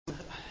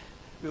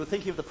We were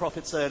thinking of the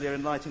prophets earlier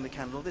in lighting the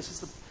candle. This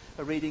is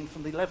a reading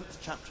from the 11th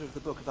chapter of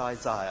the book of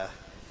Isaiah.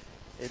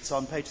 It's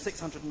on page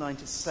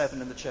 697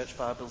 in the church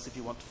Bibles if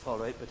you want to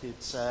follow it, but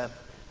it's, as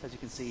you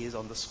can see, is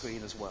on the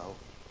screen as well.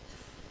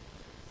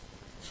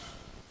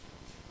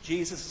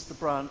 Jesus is the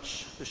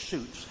branch, the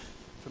shoot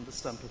from the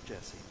stump of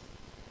Jesse.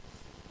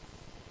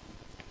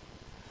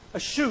 A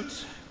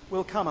shoot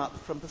will come up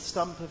from the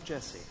stump of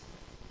Jesse.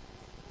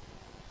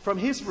 From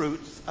his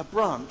roots, a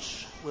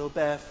branch will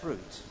bear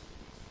fruit.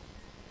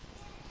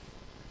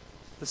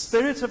 The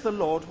Spirit of the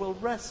Lord will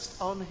rest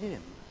on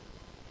him,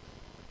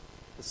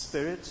 the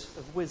Spirit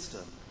of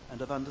wisdom and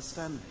of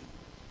understanding,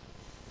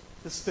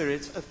 the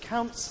Spirit of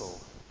counsel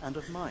and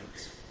of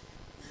might,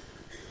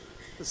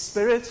 the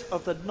Spirit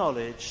of the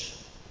knowledge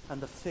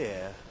and the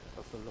fear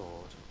of the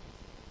Lord.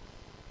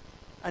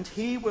 And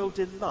he will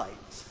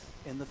delight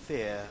in the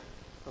fear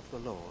of the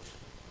Lord.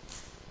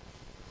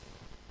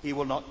 He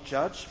will not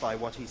judge by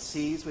what he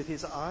sees with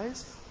his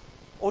eyes,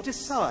 or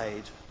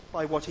decide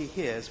by what he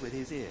hears with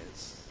his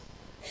ears.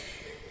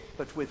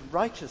 But with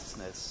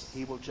righteousness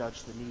he will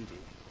judge the needy.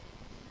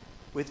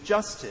 With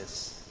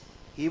justice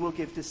he will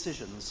give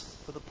decisions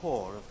for the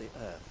poor of the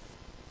earth.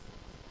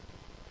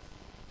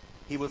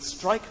 He will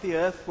strike the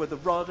earth with the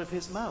rod of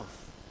his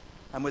mouth,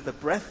 and with the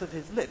breath of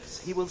his lips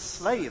he will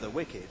slay the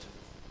wicked.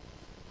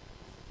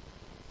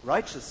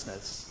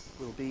 Righteousness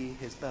will be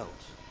his belt,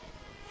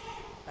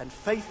 and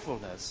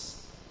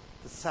faithfulness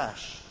the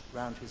sash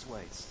round his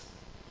waist.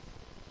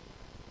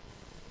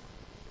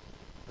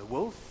 The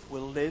wolf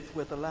will live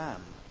with the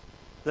lamb.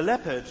 The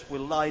leopard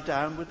will lie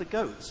down with the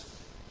goat.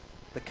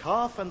 The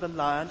calf and the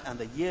lion and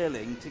the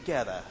yearling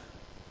together,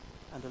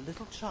 and a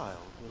little child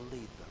will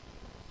lead them.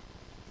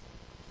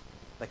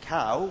 The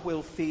cow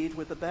will feed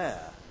with the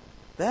bear.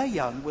 Their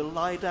young will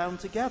lie down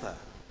together,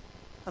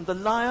 and the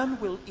lion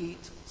will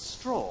eat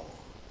straw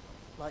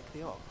like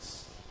the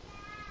ox.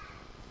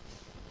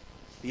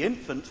 The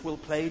infant will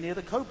play near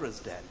the cobra's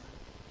den,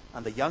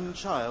 and the young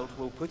child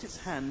will put its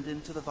hand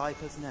into the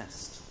viper's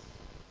nest.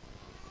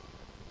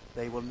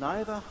 They will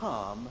neither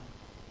harm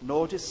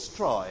nor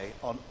destroy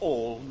on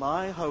all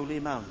my holy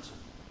mountain.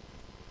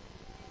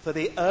 For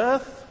the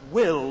earth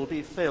will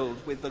be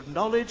filled with the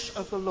knowledge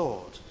of the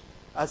Lord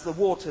as the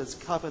waters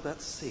cover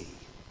that sea.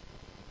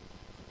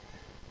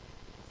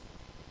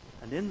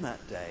 And in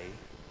that day,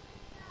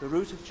 the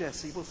root of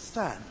Jesse will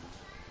stand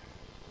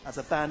as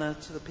a banner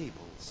to the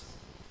peoples.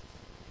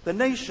 The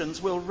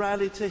nations will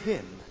rally to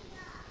him,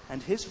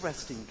 and his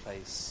resting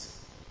place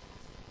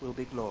will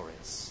be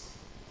glorious.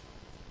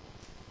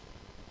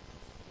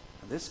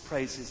 And this,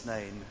 praise his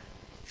name,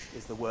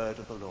 is the word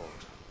of the Lord.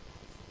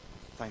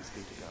 Thanks be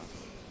to God.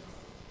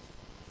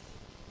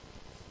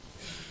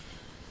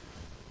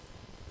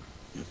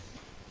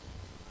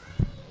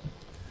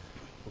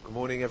 Well, good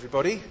morning,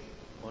 everybody.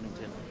 Morning,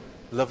 Tim.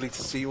 Lovely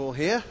to see you all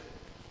here.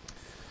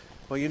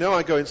 Well, you know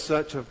I go in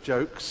search of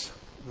jokes.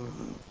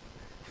 Haven't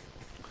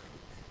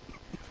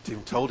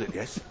even told it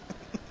yet.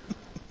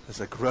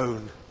 There's a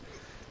groan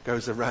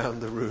goes around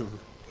the room.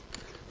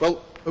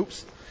 Well,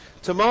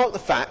 to mark the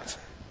fact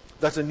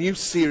that a new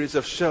series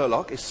of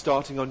Sherlock is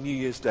starting on New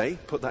Year's Day,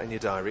 put that in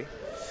your diary,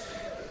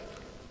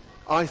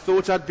 I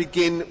thought I'd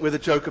begin with a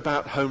joke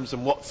about Holmes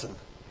and Watson.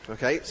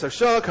 Okay, so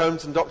Sherlock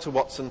Holmes and Dr.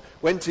 Watson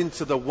went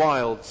into the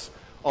wilds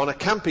on a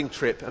camping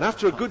trip, and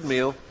after a good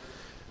meal,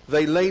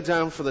 they lay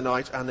down for the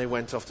night and they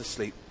went off to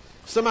sleep.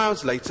 Some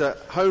hours later,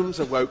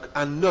 Holmes awoke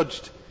and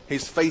nudged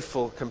his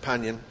faithful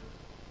companion.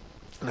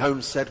 And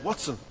Holmes said,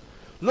 "Watson,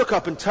 look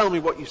up and tell me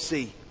what you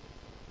see."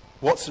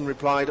 Watson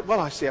replied, "Well,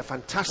 I see a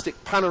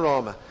fantastic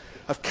panorama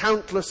of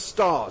countless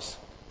stars."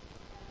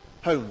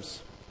 Holmes,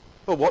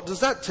 "Well, what does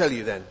that tell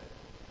you then?"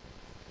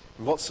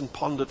 And Watson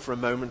pondered for a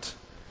moment.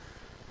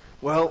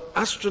 "Well,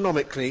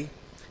 astronomically,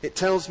 it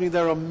tells me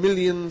there are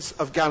millions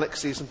of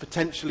galaxies and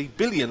potentially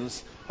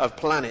billions of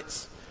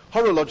planets.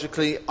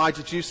 Horologically, I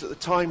deduce that the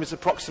time is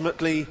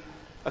approximately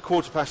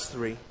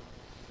 3:15.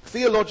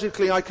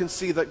 Theologically, I can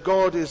see that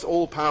God is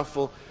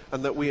all-powerful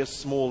and that we are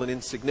small and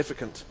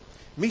insignificant.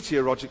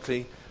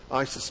 Meteorologically,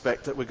 I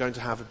suspect that we're going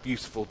to have a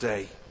beautiful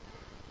day."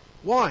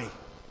 "Why?"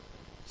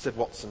 said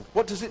Watson.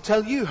 "What does it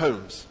tell you,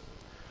 Holmes?"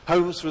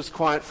 Holmes was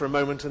quiet for a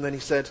moment and then he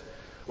said,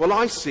 "Well,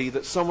 I see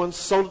that someone's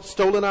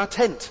stolen our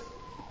tent."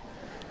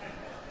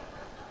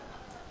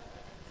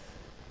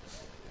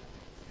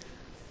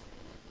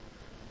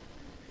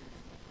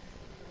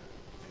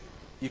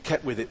 You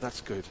kept with it,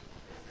 that's good.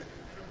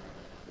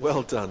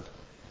 Well done.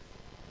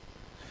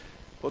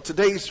 Well,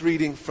 today's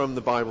reading from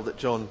the Bible that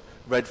John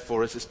read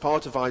for us is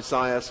part of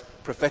Isaiah's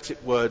prophetic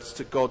words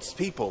to God's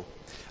people.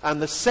 And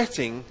the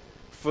setting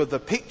for the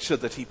picture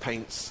that he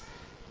paints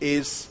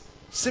is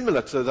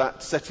similar to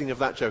that setting of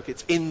that joke.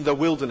 It's in the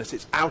wilderness,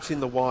 it's out in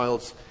the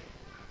wilds,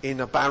 in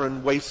a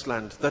barren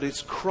wasteland that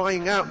is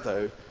crying out,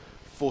 though,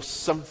 for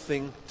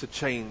something to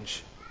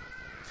change.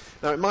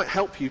 Now, it might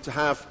help you to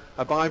have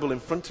a Bible in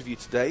front of you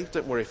today.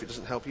 Don't worry if it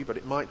doesn't help you, but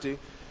it might do.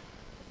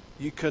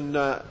 You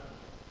can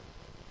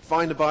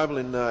find a Bible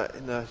in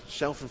a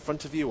shelf in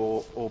front of you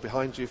or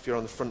behind you if you're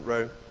on the front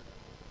row.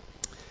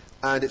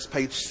 and it's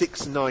page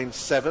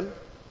 697.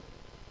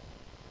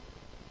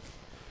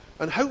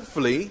 And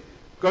hopefully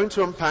going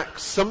to unpack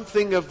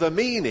something of the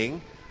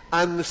meaning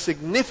and the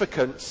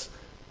significance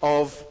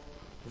of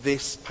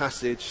this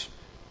passage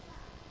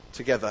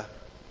together.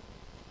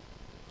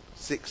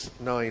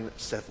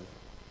 697.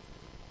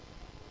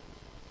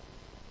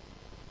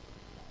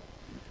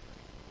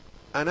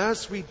 And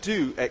as we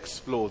do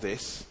explore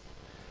this,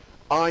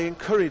 I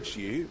encourage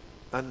you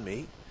and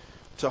me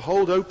to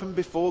hold open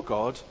before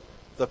God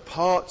the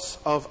parts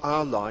of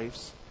our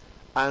lives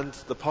and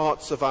the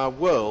parts of our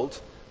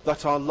world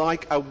that are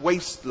like a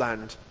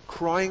wasteland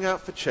crying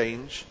out for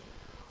change,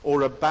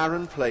 or a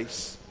barren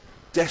place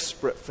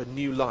desperate for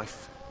new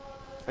life.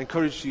 I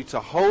encourage you to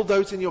hold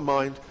those in your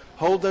mind,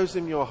 hold those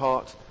in your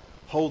heart,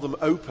 hold them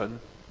open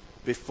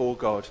before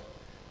God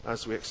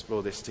as we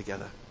explore this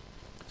together.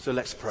 So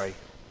let's pray.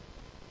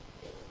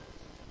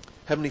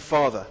 Heavenly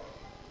Father,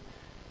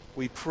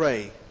 we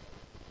pray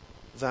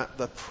that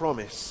the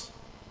promise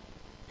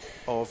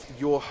of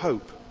your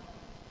hope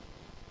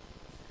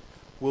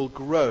will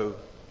grow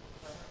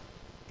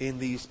in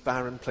these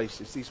barren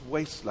places, these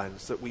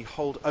wastelands that we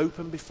hold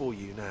open before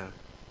you now,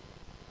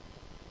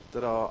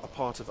 that are a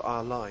part of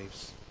our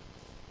lives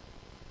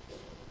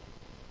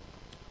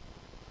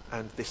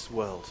and this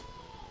world.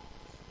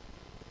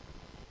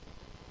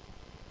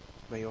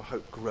 May your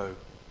hope grow.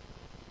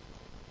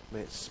 May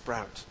it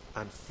sprout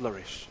and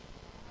flourish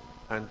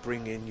and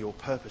bring in your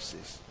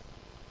purposes.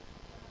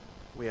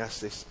 We ask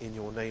this in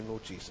your name,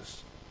 Lord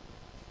Jesus.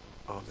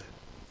 Amen.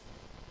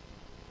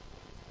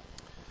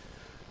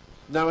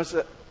 Now, as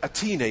a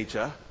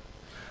teenager,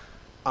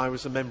 I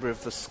was a member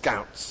of the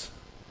Scouts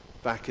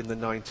back in the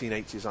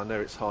 1980s. I know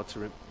it's hard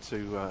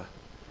to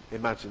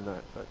imagine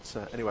that,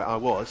 but anyway, I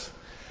was.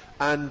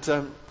 And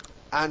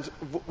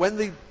when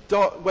the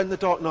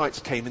dark nights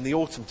came in the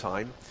autumn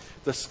time,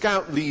 the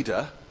Scout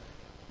leader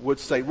would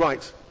say,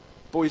 right,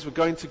 boys, we're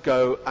going to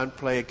go and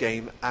play a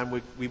game.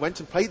 And we went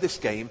and played this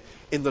game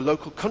in the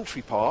local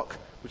country park,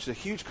 which is a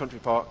huge country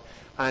park,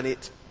 and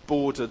it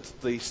bordered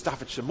the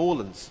Staffordshire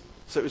moorlands.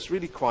 So it was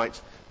really quite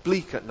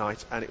bleak at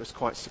night, and it was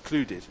quite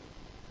secluded.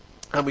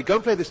 And we go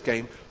and play this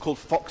game called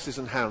Foxes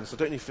and Hounds. I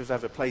don't know if you've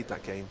ever played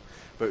that game,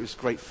 but it was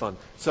great fun.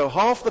 So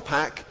half the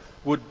pack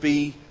would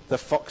be the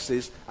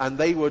foxes, and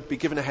they would be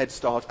given a head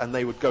start, and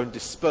they would go and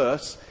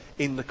disperse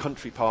in the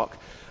country park.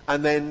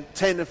 And then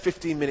 10 and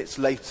 15 minutes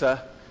later,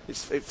 it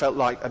felt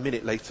like a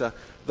minute later,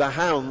 the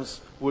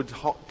hounds would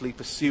hotly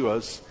pursue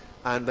us,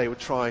 and they would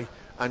try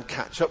and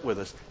catch up with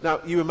us. Now,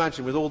 you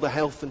imagine, with all the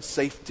health and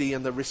safety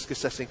and the risk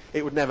assessing,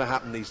 it would never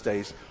happen these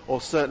days, or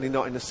certainly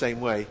not in the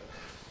same way.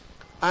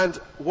 And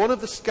one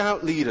of the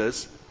Scout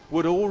leaders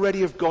would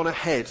already have gone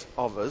ahead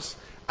of us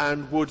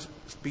and would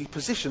be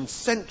positioned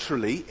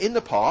centrally in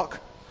the park,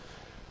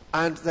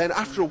 and then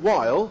after a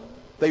while,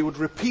 they would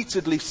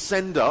repeatedly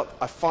send up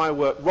a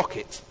firework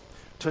rocket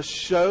to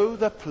show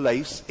the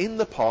place in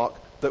the park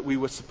that we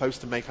were supposed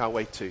to make our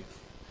way to.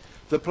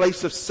 The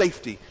place of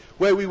safety,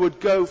 where we would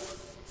go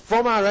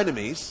from our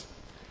enemies,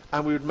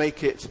 and we would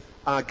make it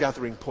our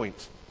gathering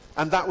point.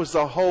 And that was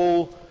the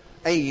whole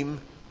aim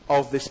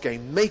of this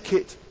game. Make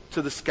it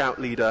to the Scout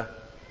leader,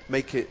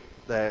 make it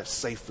there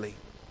safely.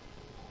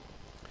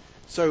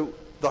 So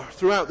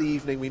throughout the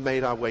evening we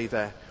made our way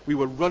there. We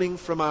were running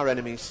from our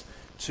enemies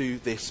to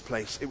this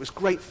place. It was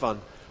great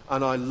fun,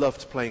 and I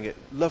loved playing it.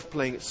 Loved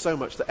playing it so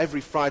much that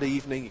every Friday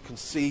evening you can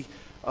see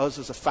us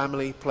as a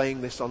family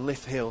playing this on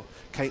Lith Hill.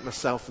 Kate,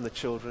 myself and the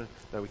children.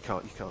 No, we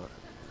can't, you can't.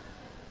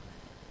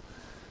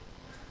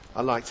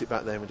 I liked it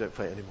back then, we don't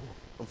play it anymore,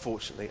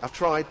 unfortunately. I've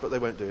tried, but they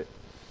won't do it.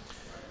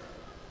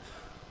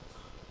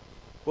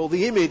 Well,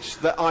 the image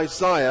that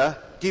Isaiah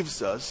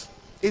gives us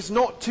is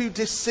not too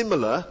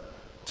dissimilar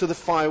to the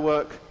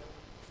firework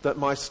that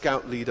my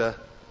Scout leader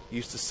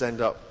used to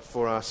send up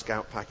for our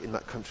Scout pack in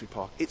that country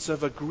park. It's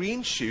of a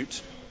green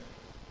shoot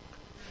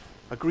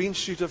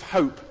of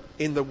hope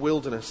in the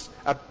wilderness,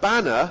 a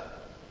banner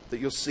that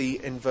you'll see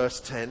in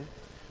verse 10,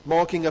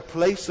 marking a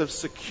place of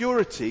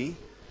security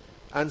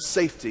and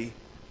safety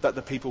that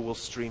the people will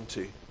stream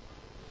to.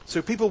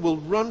 So people will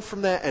run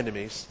from their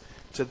enemies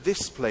to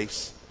this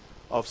place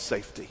of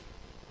safety.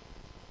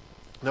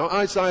 Now,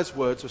 Isaiah's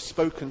words were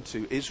spoken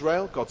to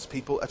Israel, God's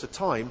people, at a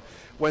time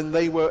when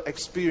they were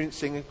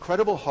experiencing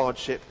incredible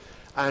hardship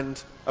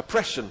and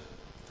oppression.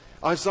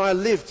 Isaiah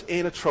lived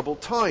in a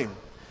troubled time.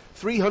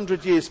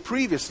 300 years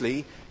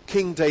previously,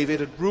 King David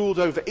had ruled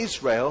over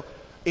Israel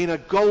in a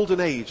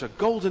golden age, a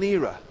golden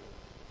era.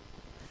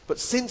 But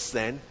since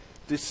then,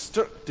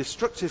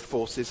 destructive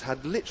forces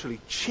had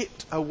literally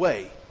chipped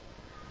away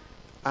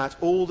at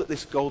all that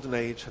this golden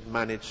age had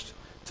managed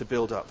to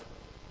build up.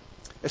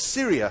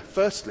 Assyria,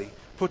 firstly,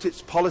 put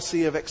its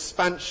policy of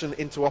expansion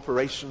into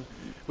operation,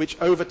 which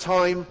over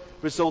time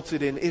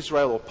resulted in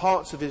Israel, or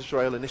parts of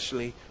Israel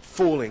initially,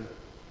 falling.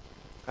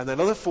 And then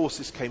other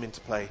forces came into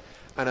play,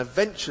 and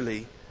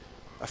eventually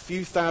a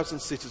few thousand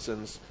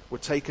citizens were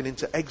taken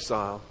into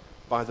exile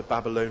by the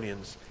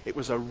Babylonians. It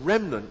was a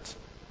remnant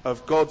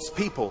of God's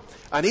people.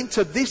 And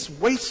into this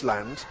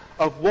wasteland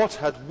of what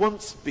had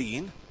once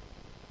been,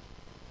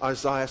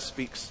 Isaiah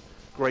speaks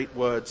great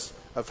words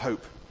of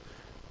hope.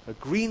 A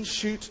green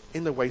shoot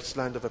in the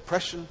wasteland of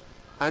oppression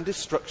and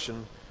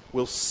destruction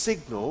will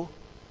signal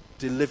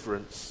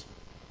deliverance,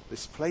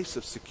 this place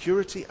of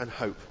security and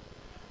hope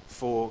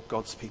for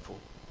God's people.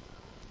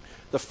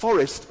 The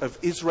forest of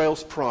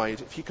Israel's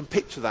pride, if you can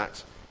picture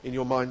that in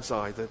your mind's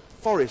eye, the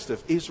forest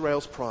of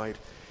Israel's pride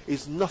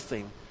is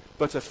nothing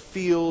but a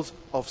field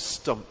of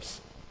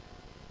stumps.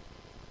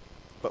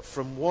 But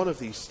from one of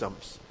these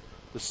stumps,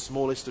 the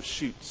smallest of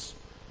shoots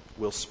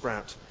will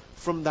sprout.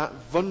 From that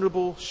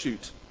vulnerable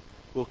shoot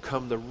will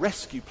come the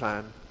rescue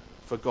plan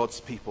for God's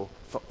people,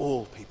 for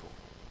all people.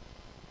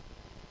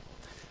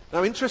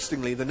 Now,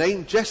 interestingly, the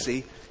name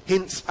Jesse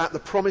hints at the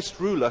promised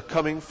ruler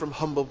coming from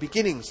humble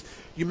beginnings.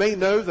 You may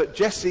know that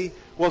Jesse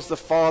was the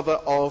father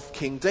of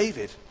King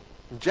David.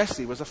 And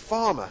Jesse was a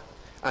farmer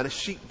and a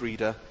sheep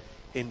breeder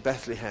in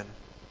Bethlehem.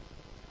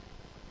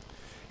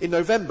 In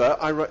November,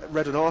 I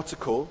read an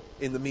article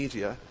in the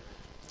media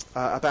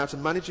about a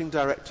managing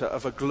director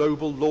of a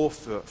global law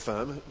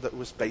firm that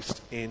was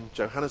based in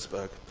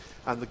Johannesburg.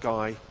 And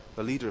the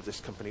leader of this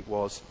company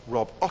was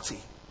Rob Otti.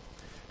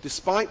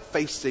 Despite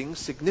facing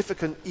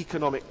significant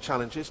economic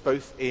challenges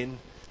both in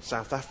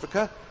South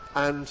Africa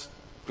and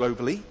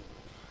globally,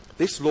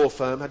 this law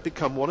firm had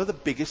become one of the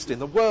biggest in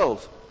the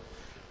world.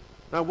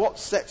 Now, what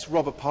sets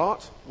Rob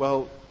apart?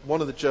 Well,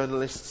 one of the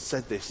journalists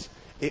said this.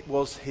 It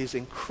was his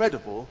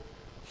incredible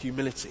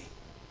humility.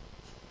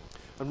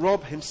 And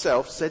Rob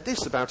himself said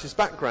this about his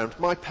background.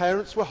 My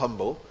parents were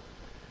humble,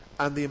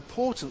 and the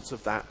importance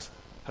of that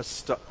has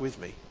stuck with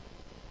me.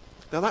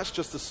 Now, that's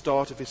just the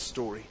start of his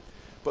story.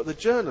 But the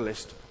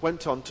journalist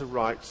went on to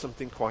write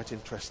something quite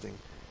interesting.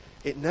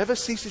 It never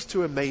ceases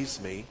to amaze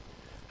me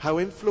how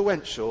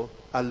influential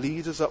a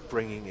leader's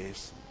upbringing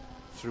is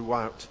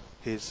throughout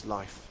his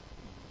life.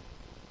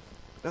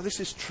 Now, this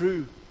is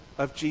true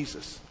of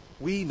Jesus.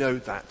 We know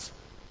that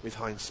with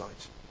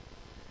hindsight.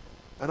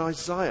 And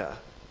Isaiah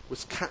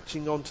was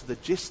catching on to the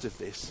gist of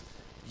this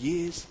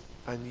years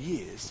and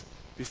years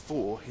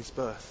before his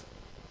birth.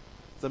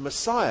 The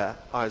Messiah,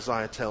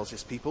 Isaiah tells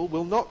his people,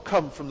 will not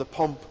come from the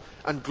pomp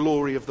and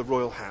glory of the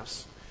royal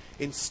house.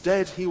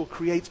 Instead, he will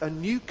create a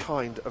new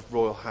kind of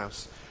royal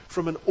house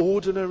from an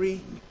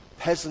ordinary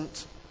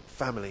peasant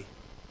family.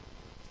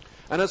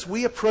 And as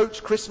we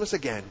approach Christmas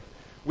again,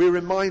 we're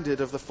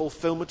reminded of the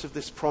fulfillment of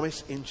this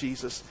promise in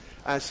Jesus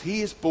as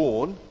he is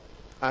born,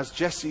 as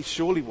Jesse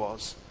surely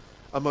was,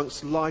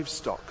 amongst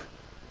livestock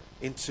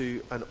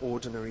into an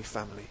ordinary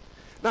family.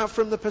 Now,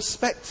 from the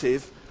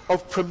perspective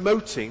of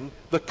promoting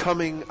the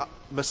coming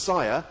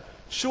Messiah,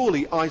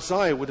 surely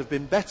Isaiah would have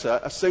been better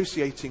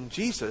associating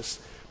Jesus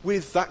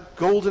with that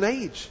golden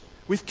age,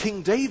 with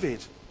King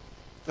David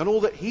and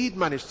all that he'd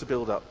managed to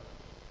build up.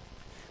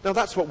 Now,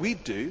 that's what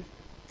we'd do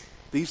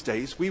these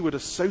days. We would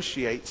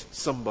associate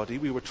somebody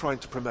we were trying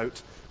to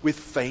promote with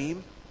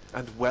fame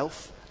and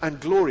wealth and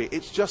glory.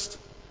 It's just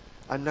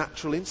a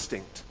natural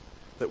instinct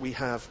that we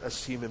have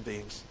as human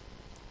beings.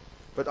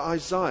 But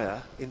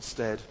Isaiah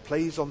instead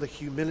plays on the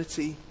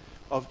humility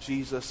of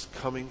Jesus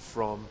coming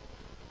from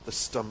the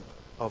stump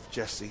of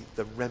Jesse,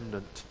 the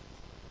remnant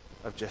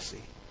of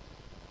Jesse.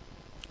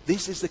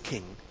 This is the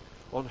king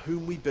on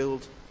whom we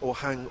build or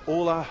hang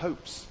all our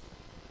hopes.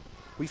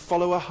 We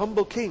follow a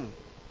humble king.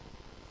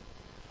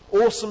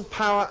 Awesome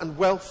power and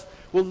wealth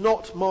will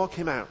not mark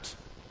him out.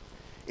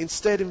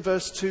 Instead, in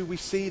verse 2, we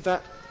see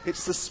that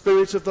it's the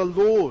Spirit of the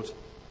Lord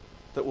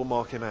that will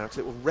mark him out.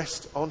 It will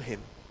rest on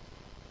him.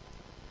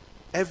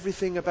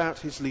 Everything about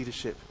his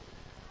leadership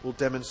will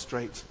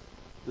demonstrate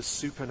the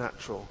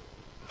supernatural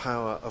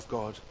power of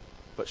God,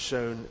 but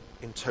shown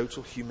in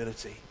total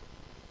humility.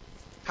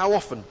 How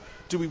often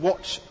do we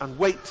watch and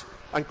wait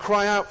and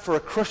cry out for a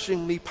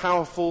crushingly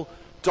powerful,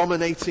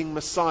 dominating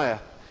Messiah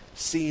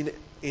seen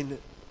in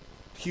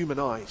human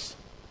eyes?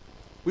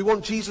 We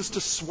want Jesus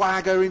to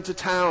swagger into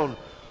town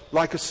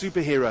like a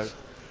superhero.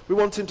 We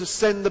want him to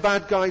send the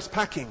bad guys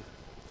packing.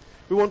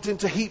 We want him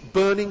to heap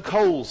burning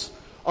coals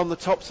on the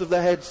tops of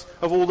the heads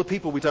of all the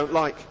people we don't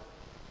like.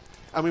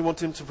 And we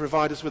want him to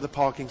provide us with a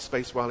parking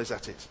space while he's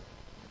at it.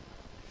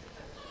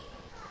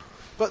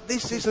 But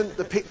this isn't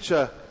the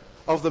picture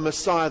of the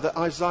Messiah that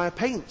Isaiah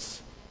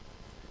paints.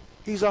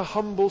 He's a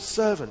humble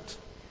servant,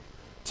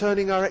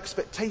 turning our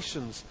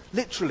expectations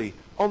literally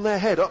on their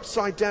head,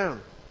 upside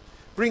down,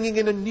 bringing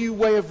in a new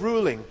way of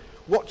ruling,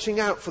 watching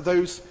out for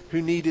those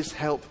who need his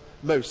help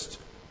most.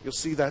 You'll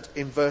see that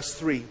in verse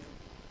 3.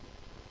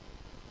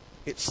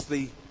 It's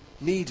the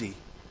needy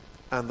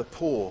and the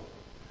poor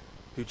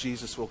who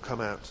Jesus will come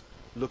out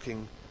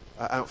looking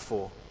out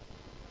for.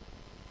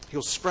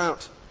 He'll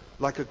sprout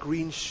like a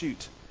green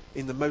shoot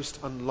in the most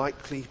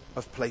unlikely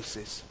of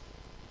places.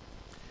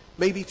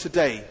 Maybe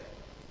today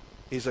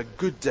is a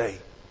good day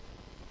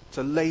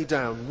to lay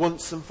down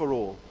once and for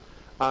all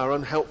our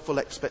unhelpful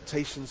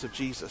expectations of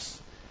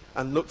Jesus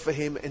and look for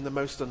him in the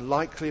most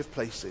unlikely of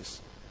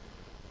places,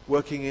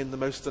 working in the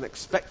most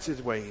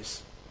unexpected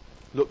ways.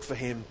 Look for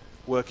him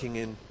working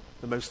in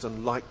the most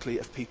unlikely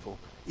of people,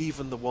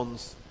 even the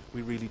ones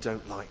we really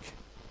don't like.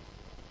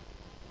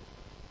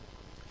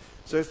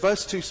 So if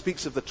verse 2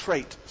 speaks of the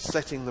trait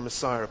setting the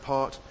Messiah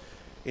apart,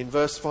 in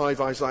verse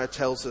 5 Isaiah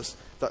tells us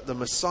that the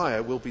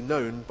Messiah will be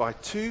known by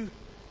two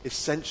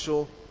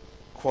essential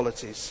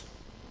qualities.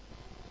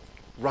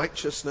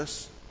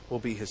 Righteousness will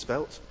be his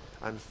belt,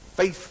 and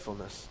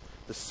faithfulness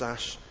the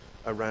sash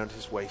around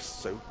his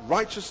waist. So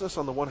righteousness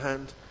on the one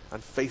hand,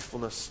 and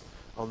faithfulness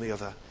on the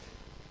other.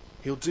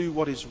 He'll do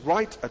what is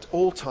right at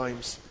all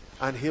times,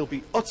 and he'll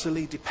be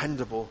utterly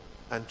dependable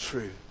and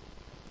true.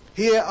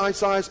 Here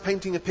Isaiah is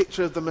painting a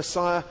picture of the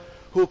Messiah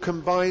who will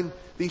combine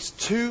these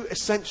two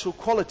essential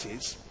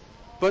qualities,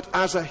 but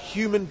as a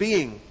human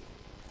being.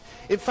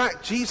 In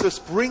fact, Jesus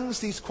brings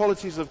these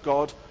qualities of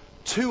God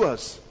to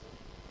us.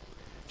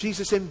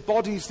 Jesus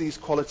embodies these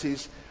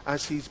qualities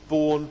as he's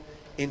born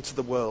into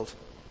the world.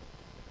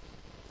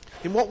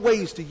 In what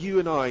ways do you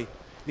and I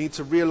need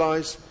to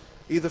realize,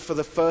 either for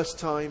the first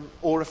time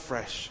or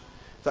afresh,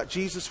 that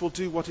Jesus will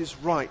do what is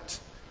right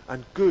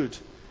and good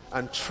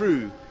and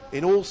true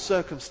in all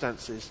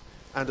circumstances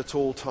and at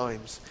all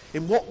times?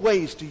 In what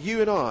ways do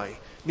you and I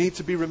need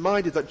to be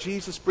reminded that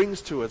Jesus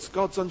brings to us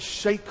God's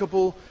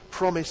unshakable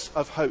promise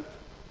of hope?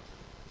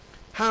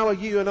 How are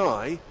you and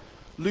I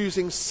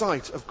losing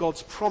sight of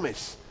God's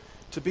promise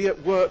to be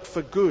at work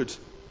for good,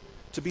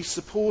 to be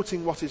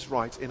supporting what is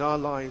right in our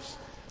lives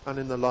and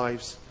in the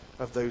lives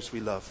of those we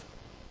love?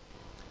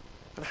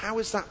 And how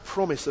is that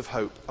promise of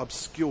hope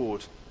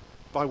obscured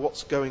by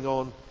what's going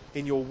on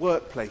in your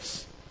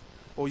workplace,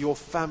 or your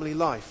family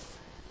life,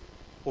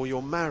 or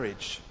your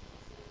marriage,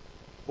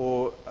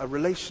 or a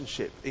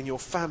relationship in your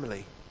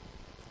family,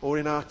 or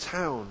in our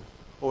town,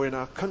 or in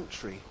our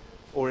country,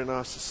 or in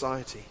our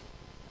society?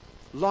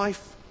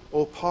 Life,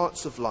 or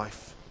parts of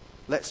life,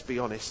 let's be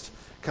honest,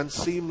 can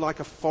seem like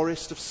a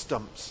forest of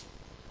stumps.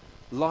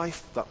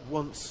 Life that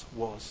once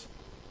was.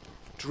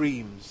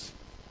 Dreams,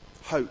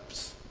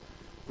 hopes,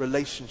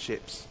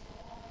 relationships.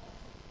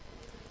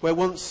 Where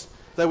once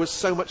there was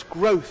so much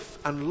growth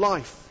and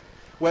life,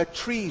 where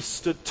trees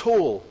stood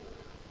tall,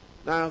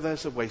 now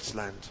there's a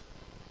wasteland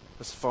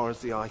as far as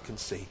the eye can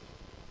see.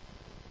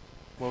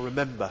 Well,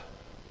 remember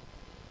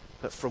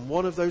that from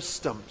one of those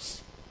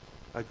stumps,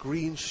 a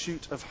green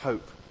shoot of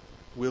hope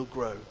will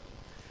grow.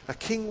 A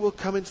king will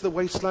come into the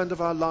wasteland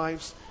of our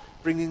lives,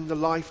 bringing the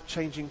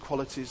life-changing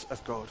qualities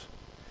of God.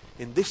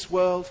 In this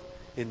world,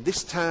 in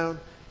this town,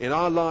 in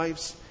our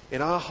lives,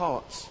 in our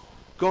hearts,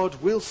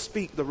 God will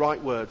speak the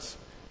right words,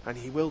 and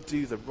he will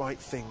do the right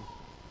thing,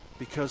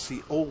 because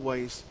he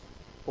always,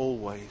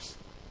 always,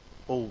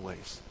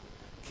 always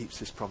keeps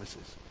his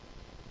promises.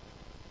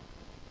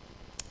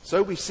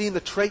 So we've seen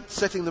the trait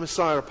setting the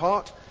Messiah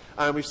apart,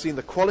 and we've seen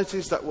the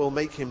qualities that will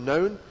make him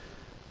known.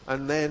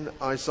 And then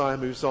Isaiah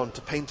moves on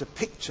to paint a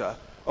picture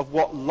of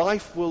what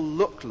life will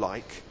look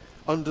like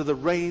under the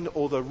reign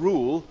or the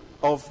rule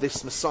of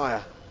this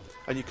Messiah.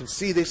 And you can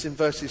see this in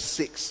verses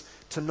 6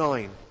 to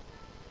 9.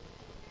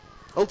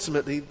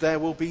 Ultimately, there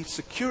will be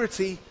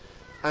security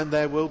and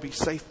there will be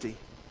safety.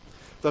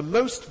 The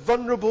most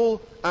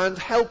vulnerable and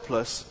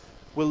helpless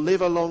will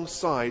live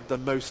alongside the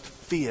most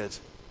feared.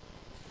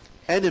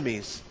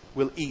 Enemies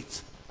will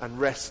eat and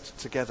rest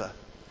together.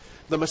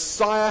 The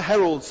Messiah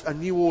heralds a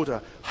new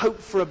order, hope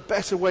for a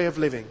better way of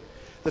living.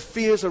 The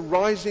fears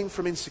arising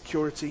from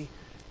insecurity,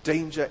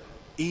 danger,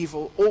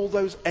 evil, all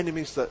those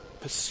enemies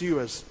that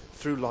pursue us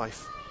through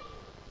life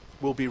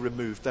will be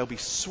removed. They'll be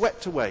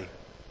swept away,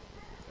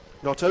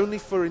 not only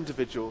for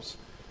individuals,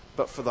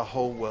 but for the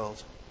whole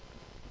world.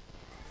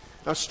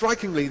 Now,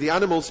 strikingly, the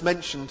animals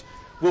mentioned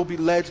will be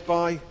led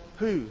by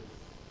who?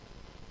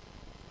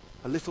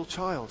 A little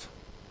child.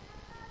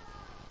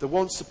 The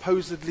one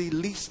supposedly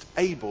least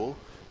able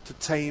to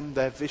tame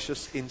their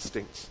vicious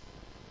instincts.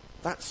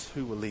 That's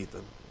who will lead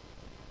them.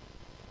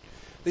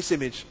 This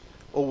image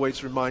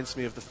always reminds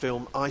me of the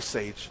film Ice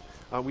Age.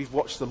 We've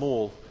watched them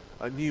all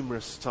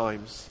numerous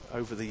times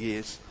over the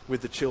years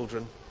with the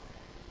children,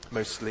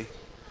 mostly.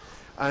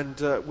 And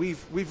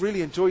we've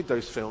really enjoyed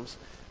those films.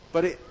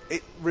 But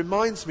it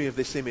reminds me of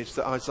this image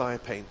that Isaiah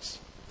paints.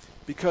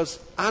 Because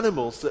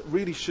animals that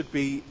really should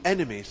be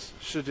enemies,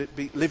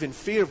 live in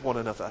fear of one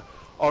another,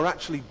 are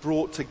actually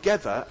brought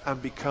together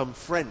and become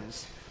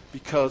friends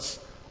because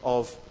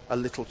of a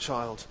little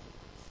child.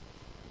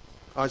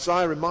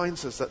 Isaiah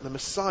reminds us that the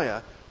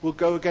Messiah will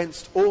go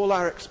against all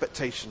our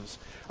expectations.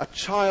 A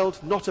child,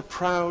 not a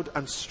proud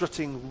and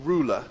strutting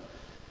ruler,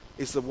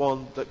 is the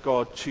one that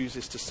God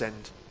chooses to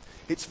send.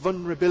 It's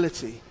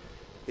vulnerability,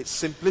 its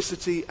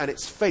simplicity and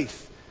its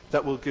faith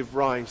that will give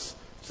rise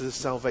to the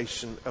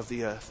salvation of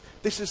the earth.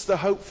 This is the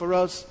hope for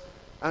us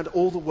and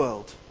all the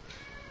world.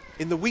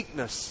 In the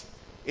weakness,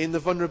 in the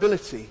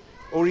vulnerability,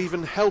 or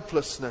even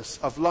helplessness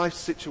of life's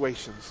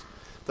situations,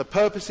 the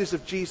purposes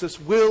of Jesus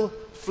will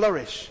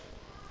flourish.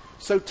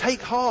 So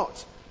take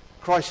heart,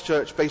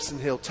 Christchurch, Basin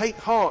Hill. Take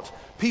heart,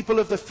 people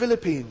of the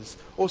Philippines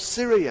or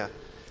Syria.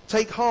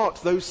 Take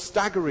heart, those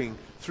staggering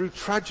through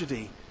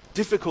tragedy,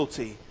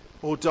 difficulty,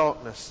 or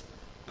darkness.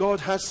 God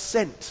has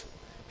sent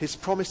his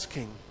promised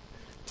King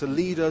to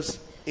lead us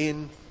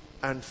in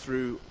and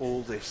through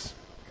all this.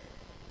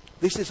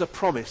 This is a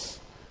promise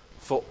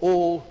for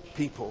all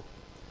people.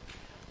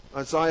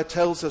 Isaiah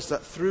tells us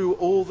that through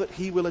all that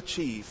he will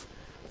achieve,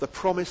 the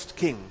promised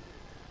king,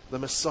 the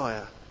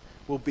Messiah,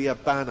 will be a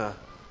banner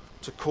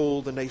to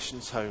call the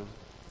nations home.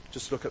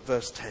 Just look at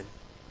verse 10.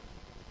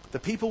 The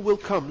people will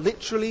come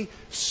literally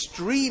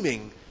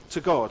streaming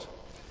to God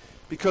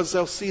because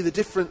they'll see the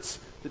difference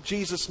that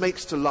Jesus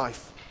makes to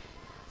life.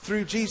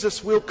 Through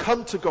Jesus, we'll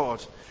come to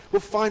God. We'll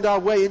find our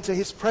way into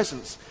his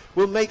presence.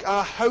 We'll make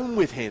our home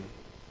with him.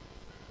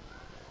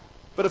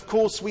 But of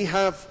course, we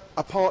have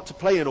a part to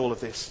play in all of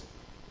this.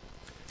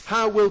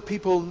 How will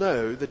people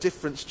know the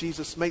difference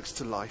Jesus makes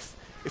to life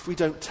if we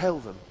don't tell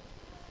them?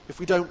 If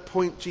we don't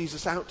point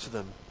Jesus out to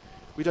them?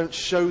 We don't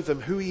show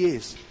them who he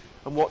is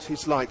and what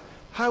he's like?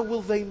 How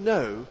will they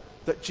know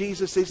that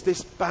Jesus is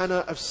this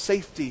banner of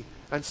safety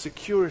and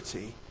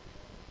security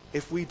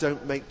if we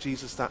don't make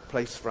Jesus that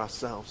place for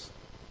ourselves?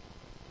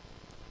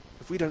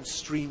 If we don't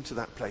stream to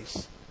that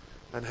place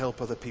and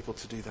help other people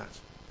to do that?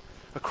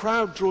 A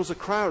crowd draws a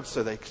crowd,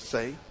 so they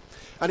say.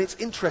 And it's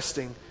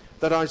interesting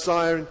that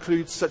Isaiah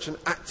includes such an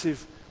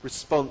active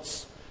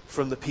response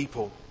from the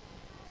people.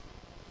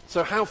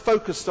 So how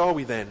focused are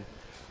we then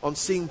on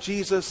seeing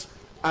Jesus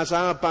as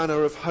our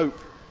banner of hope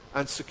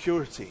and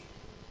security?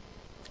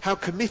 How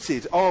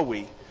committed are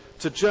we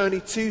to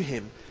journey to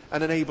him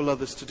and enable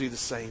others to do the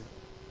same?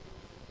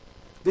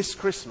 This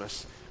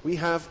Christmas, we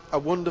have a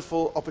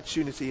wonderful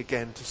opportunity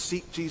again to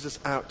seek Jesus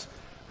out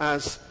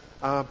as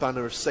our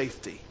banner of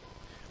safety.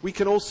 We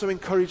can also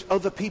encourage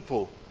other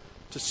people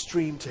to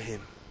stream to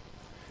him.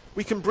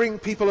 We can bring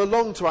people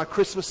along to our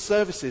Christmas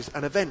services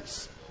and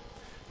events.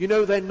 You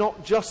know, they're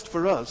not just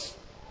for us,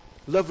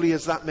 lovely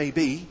as that may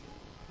be.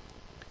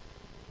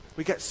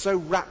 We get so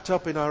wrapped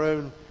up in our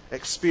own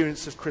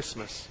experience of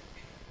Christmas.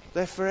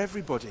 They're for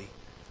everybody.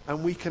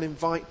 And we can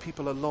invite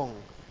people along.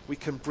 We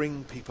can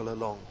bring people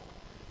along.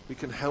 We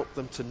can help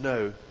them to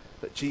know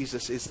that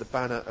Jesus is the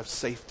banner of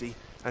safety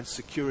and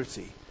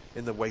security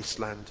in the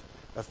wasteland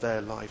of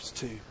their lives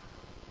too.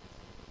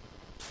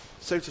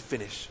 So to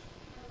finish,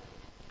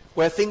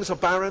 where things are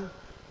barren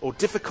or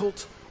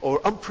difficult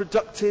or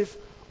unproductive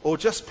or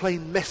just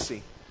plain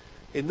messy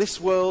in this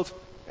world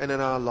and in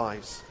our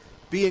lives,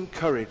 be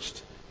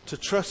encouraged to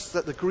trust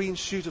that the green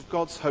shoot of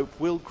God's hope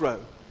will grow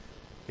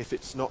if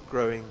it's not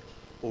growing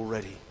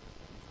already.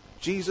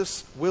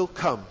 Jesus will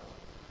come,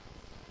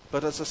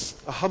 but as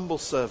a humble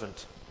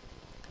servant,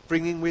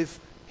 bringing with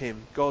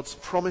him God's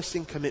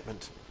promising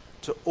commitment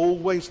to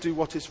always do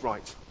what is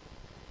right,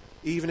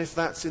 even if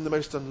that's in the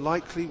most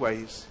unlikely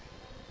ways,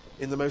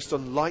 in the most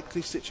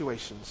unlikely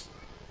situations,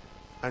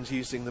 and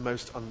using the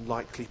most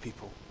unlikely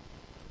people.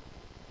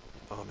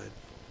 Amen.